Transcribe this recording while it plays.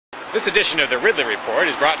This edition of the Ridley Report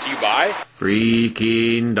is brought to you by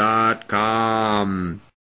Freaking.com.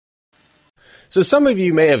 So some of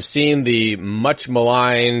you may have seen the much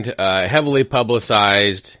maligned, heavily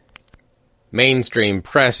publicized mainstream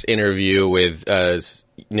press interview with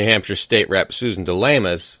New Hampshire State Rep Susan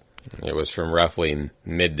DeLamas. It was from roughly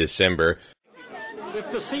mid-December. If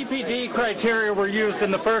the CPD criteria were used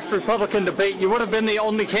in the first Republican debate, you would have been the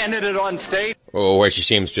only candidate on stage. Where she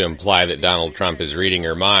seems to imply that Donald Trump is reading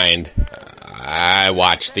her mind. I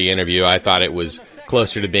watched the interview. I thought it was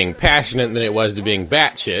closer to being passionate than it was to being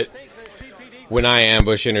batshit. When I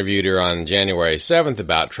Ambush interviewed her on January 7th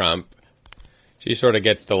about Trump, she sort of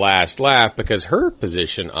gets the last laugh because her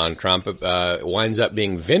position on Trump winds up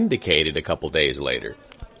being vindicated a couple days later,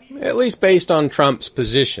 at least based on Trump's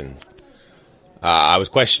position. I was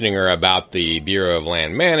questioning her about the Bureau of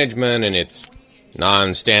Land Management and its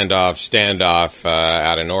standoff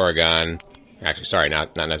out in Oregon. Actually, sorry,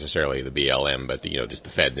 not necessarily the BLM, but just the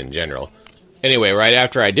feds in general. Anyway, right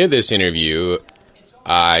after I did this interview,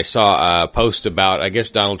 I saw a post about, I guess,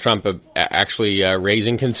 Donald Trump actually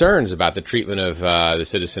raising concerns about the treatment of the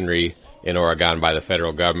citizenry in Oregon by the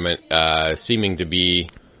federal government, seeming to be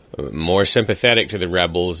more sympathetic to the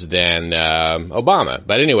rebels than Obama.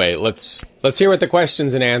 But anyway, let's hear what the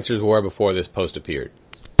questions and answers were before this post appeared.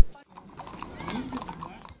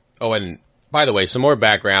 Oh, and by the way, some more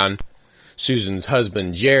background. Susan's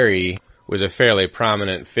husband, Jerry, was a fairly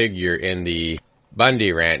prominent figure in the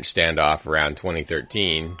Bundy Ranch standoff around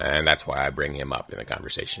 2013, and that's why I bring him up in the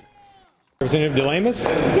conversation. Representative DeLamas?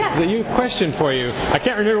 Yes. A question for you. I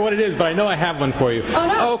can't remember what it is, but I know I have one for you. Oh,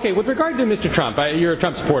 no. Oh, okay, with regard to Mr. Trump, you're a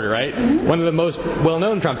Trump supporter, right? Mm-hmm. One of the most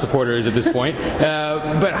well-known Trump supporters at this point.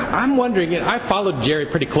 But I'm wondering, I followed Jerry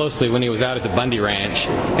pretty closely when he was out at the Bundy Ranch,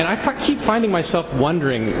 and I keep finding myself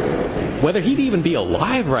wondering whether he'd even be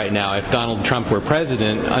alive right now if Donald Trump were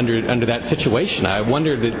president under that situation. I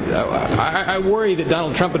wonder I worry that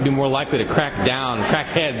Donald Trump would be more likely to crack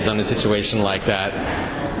heads on a situation like that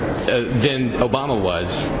than Obama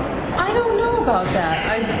was. I don't know about that.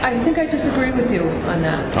 I think I disagree with you on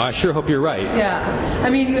that. I sure hope you're right. Yeah.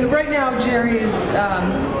 I mean, right now Jerry is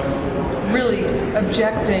really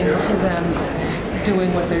objecting to them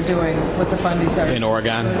doing what they're doing, what the Bundys are. In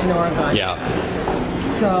Oregon? In Oregon. Yeah.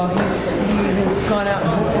 So he has gone out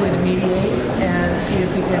hopefully to mediate and see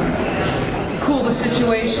if he can cool the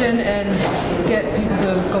situation and get people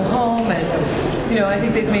to go home. And I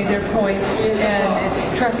think they've made their point, and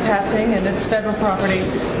it's trespassing and it's federal property.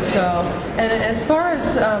 So, and as far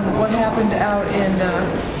as what happened out in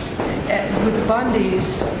with the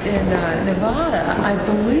Bundys in Nevada, I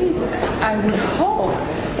would hope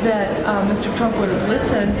that Mr. Trump would have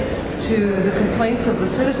listened to the complaints of the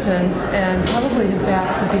citizens and probably have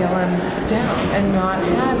backed the BLM down and not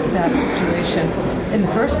had that situation in the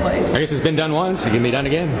first place. I guess it's been done once. It can be done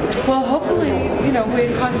again. Well, hopefully, we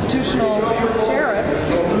had constitutional sheriffs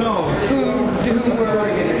who were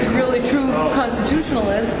really true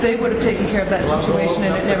constitutionalists. They would have taken care of that situation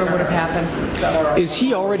and it never would have happened. Is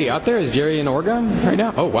he already out there? Is Jerry in Oregon right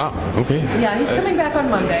now? Oh, wow. Okay. Yeah, he's coming back on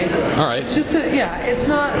Monday. All right. It's just it's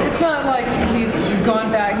not like he's gone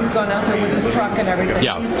back. He's gone out there with his truck and everything.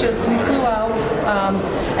 Yeah. He flew out,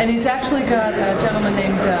 and he's actually got a gentleman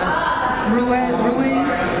named Matt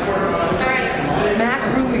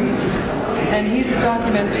Ruiz, and he's a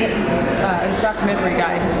documentary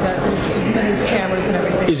guy. He's got his cameras and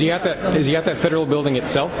everything. Is he at that federal building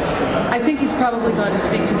itself? I think he's probably going to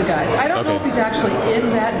speak to the guys. I don't know if he's actually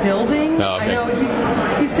in that building. Oh, okay. I know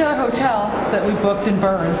he's got a hotel that we booked in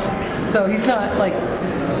Burns, so he's not like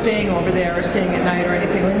staying over there or staying at night or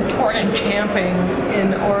anything, or camping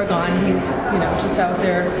in Oregon. He's just out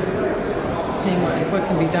there seeing what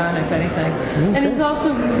can be done, if anything. Okay. And he's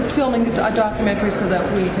also filming a documentary so that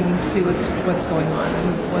we can see what's going on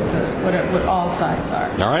and what all sides are.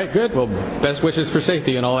 All right, good. Well, best wishes for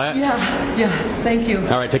safety and all that. Yeah. Thank you.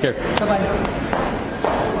 All right, take care. Bye-bye.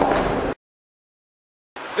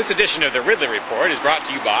 This edition of the Ridley Report is brought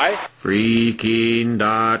to you by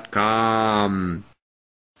Freaking.com.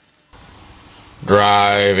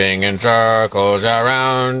 Driving in circles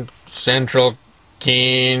around Central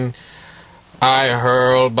Keene, I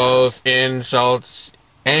hurl both insults,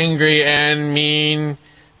 angry and mean,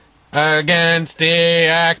 against the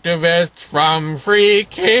activists from Free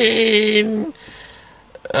Keene,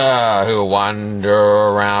 who wander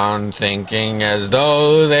around thinking as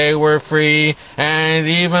though they were free, and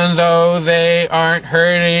even though they aren't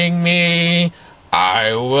hurting me,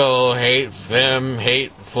 I will hate them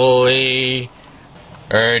hatefully,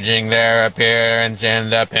 urging their appearance in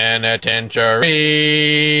the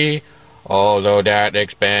penitentiary. although that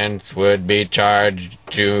expense would be charged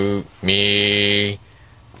to me.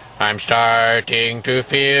 I'm starting to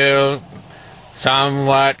feel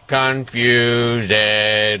somewhat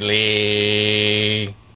confusedly.